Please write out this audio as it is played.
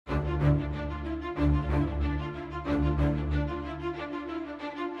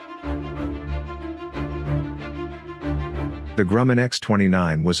The Grumman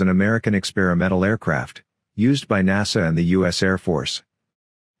X-29 was an American experimental aircraft, used by NASA and the U.S. Air Force.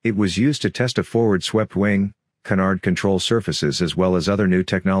 It was used to test a forward swept wing, canard control surfaces as well as other new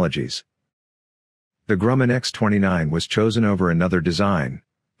technologies. The Grumman X-29 was chosen over another design,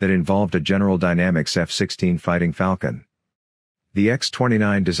 that involved a General Dynamics F-16 Fighting Falcon. The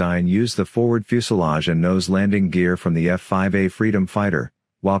X-29 design used the forward fuselage and nose landing gear from the F-5A Freedom Fighter,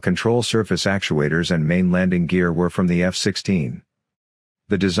 while control surface actuators and main landing gear were from the F-16.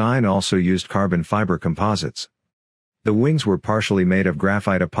 The design also used carbon fiber composites. The wings were partially made of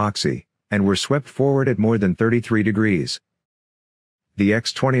graphite epoxy, and were swept forward at more than 33 degrees. The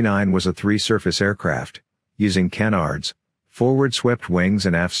X-29 was a three-surface aircraft, using canards, forward swept wings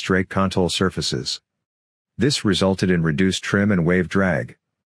and aft straight control surfaces. This resulted in reduced trim and wave drag.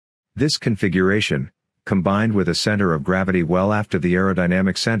 This configuration, combined with a center of gravity well aft of the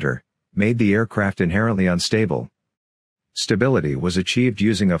aerodynamic center, made the aircraft inherently unstable. Stability was achieved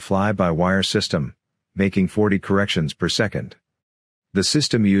using a fly-by-wire system, making 40 corrections per second. The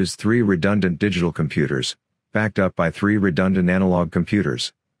system used 3 redundant digital computers, backed up by 3 redundant analog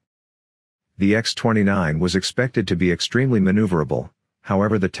computers. The X-29 was expected to be extremely maneuverable,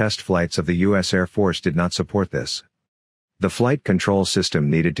 however the test flights of the U.S. Air Force did not support this. The flight control system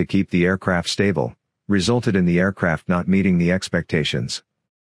needed to keep the aircraft stable, resulted in the aircraft not meeting the expectations.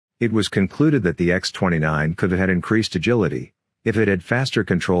 It was concluded that the X-29 could have had increased agility, if it had faster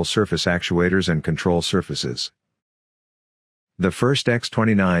control surface actuators and control surfaces. The first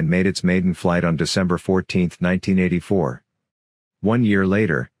X-29 made its maiden flight on December 14, 1984. 1 year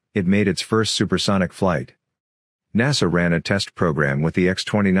later, it made its first supersonic flight. NASA ran a test program with the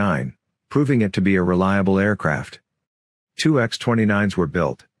X-29, proving it to be a reliable aircraft. 2 X-29s were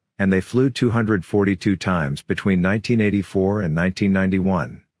built, and they flew 242 times between 1984 and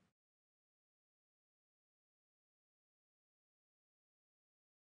 1991.